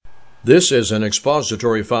This is an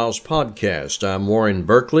Expository Files podcast. I'm Warren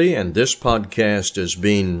Berkeley, and this podcast is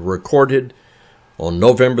being recorded on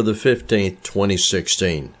November the 15th,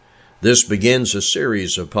 2016. This begins a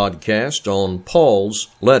series of podcasts on Paul's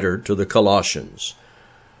letter to the Colossians.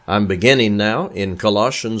 I'm beginning now in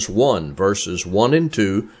Colossians 1, verses 1 and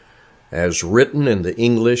 2, as written in the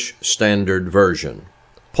English Standard Version.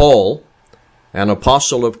 Paul, an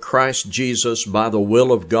apostle of Christ Jesus by the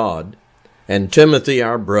will of God, and Timothy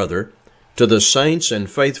our brother, to the saints and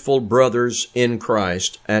faithful brothers in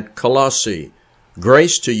Christ at Colossae,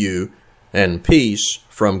 grace to you and peace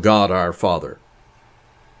from God our Father.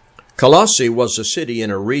 Colossae was a city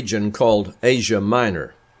in a region called Asia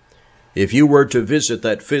Minor. If you were to visit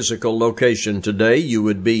that physical location today, you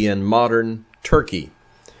would be in modern Turkey.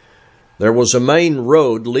 There was a main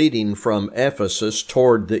road leading from Ephesus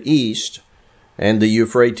toward the east and the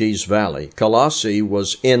Euphrates Valley. Colossae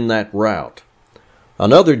was in that route.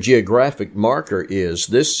 Another geographic marker is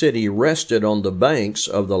this city rested on the banks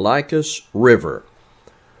of the Lycus River.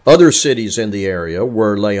 Other cities in the area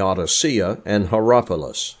were Laodicea and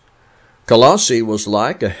Hierapolis. Colossae was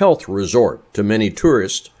like a health resort to many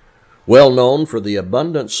tourists, well known for the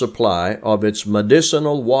abundant supply of its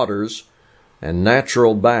medicinal waters and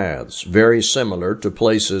natural baths, very similar to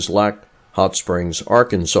places like Hot Springs,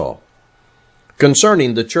 Arkansas.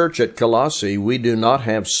 Concerning the church at Colossae, we do not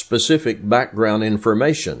have specific background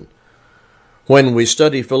information. When we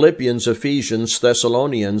study Philippians, Ephesians,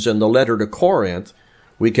 Thessalonians, and the letter to Corinth,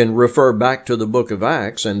 we can refer back to the book of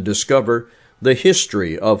Acts and discover the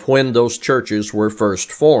history of when those churches were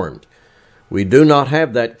first formed. We do not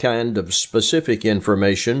have that kind of specific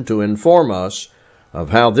information to inform us of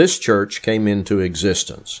how this church came into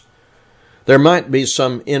existence. There might be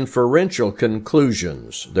some inferential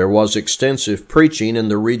conclusions. There was extensive preaching in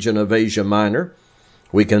the region of Asia Minor.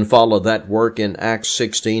 We can follow that work in Acts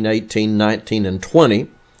 16, 18, 19, and 20.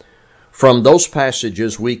 From those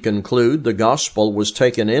passages, we conclude the gospel was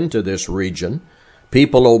taken into this region.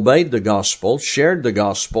 People obeyed the gospel, shared the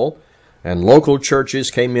gospel, and local churches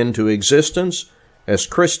came into existence as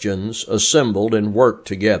Christians assembled and worked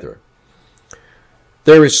together.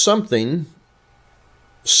 There is sometimes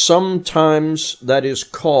that is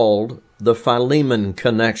called the Philemon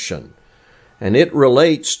connection, and it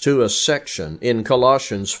relates to a section in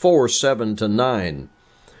Colossians 4, 7-9.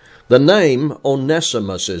 The name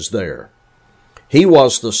Onesimus is there. He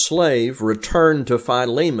was the slave returned to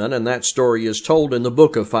Philemon, and that story is told in the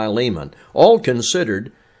book of Philemon. All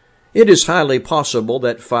considered, it is highly possible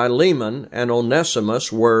that Philemon and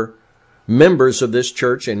Onesimus were members of this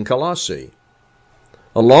church in Colossae.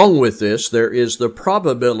 Along with this, there is the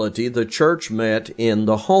probability the church met in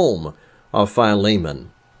the home of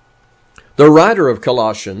Philemon. The writer of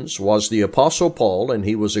Colossians was the Apostle Paul, and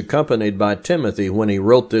he was accompanied by Timothy when he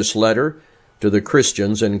wrote this letter to the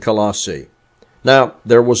Christians in Colossae. Now,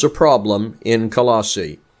 there was a problem in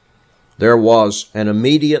Colossae. There was an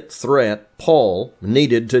immediate threat Paul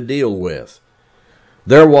needed to deal with.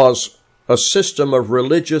 There was a system of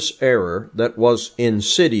religious error that was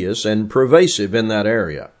insidious and pervasive in that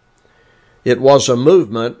area. It was a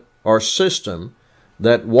movement or system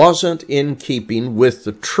that wasn't in keeping with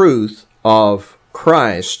the truth of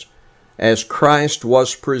Christ as Christ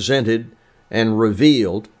was presented and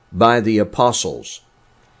revealed by the apostles.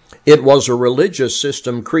 It was a religious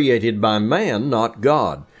system created by man, not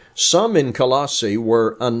God. Some in Colossae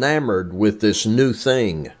were enamored with this new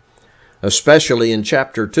thing. Especially in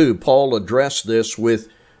chapter 2, Paul addressed this with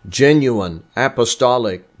genuine,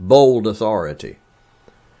 apostolic, bold authority.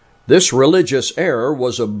 This religious error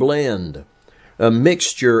was a blend, a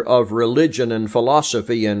mixture of religion and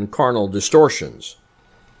philosophy and carnal distortions.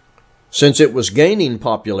 Since it was gaining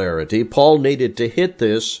popularity, Paul needed to hit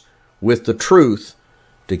this with the truth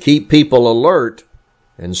to keep people alert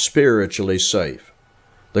and spiritually safe.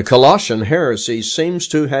 The Colossian heresy seems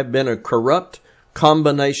to have been a corrupt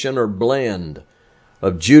combination or blend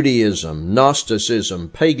of Judaism, Gnosticism,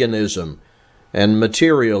 paganism, and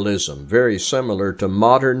materialism, very similar to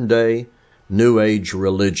modern-day New Age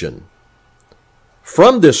religion.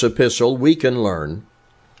 From this epistle, we can learn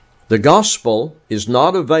the gospel is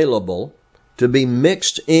not available to be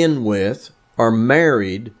mixed in with or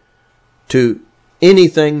married to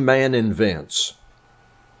anything man invents.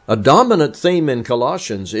 A dominant theme in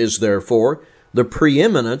Colossians is, therefore, the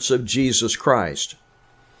preeminence of Jesus Christ.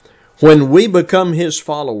 When we become His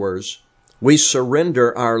followers, we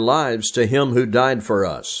surrender our lives to Him who died for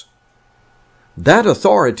us. That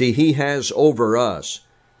authority He has over us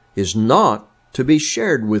is not to be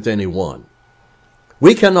shared with anyone.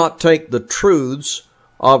 We cannot take the truths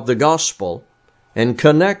of the gospel and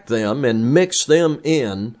connect them and mix them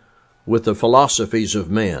in with the philosophies of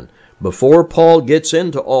men. Before Paul gets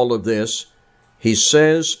into all of this, he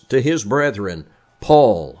says to his brethren,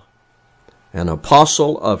 Paul, an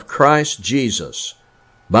apostle of Christ Jesus,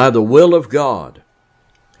 by the will of God,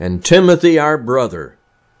 and Timothy our brother,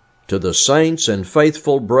 to the saints and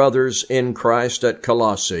faithful brothers in Christ at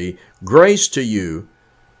Colossae, grace to you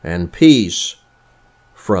and peace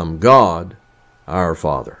from God our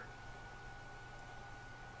Father.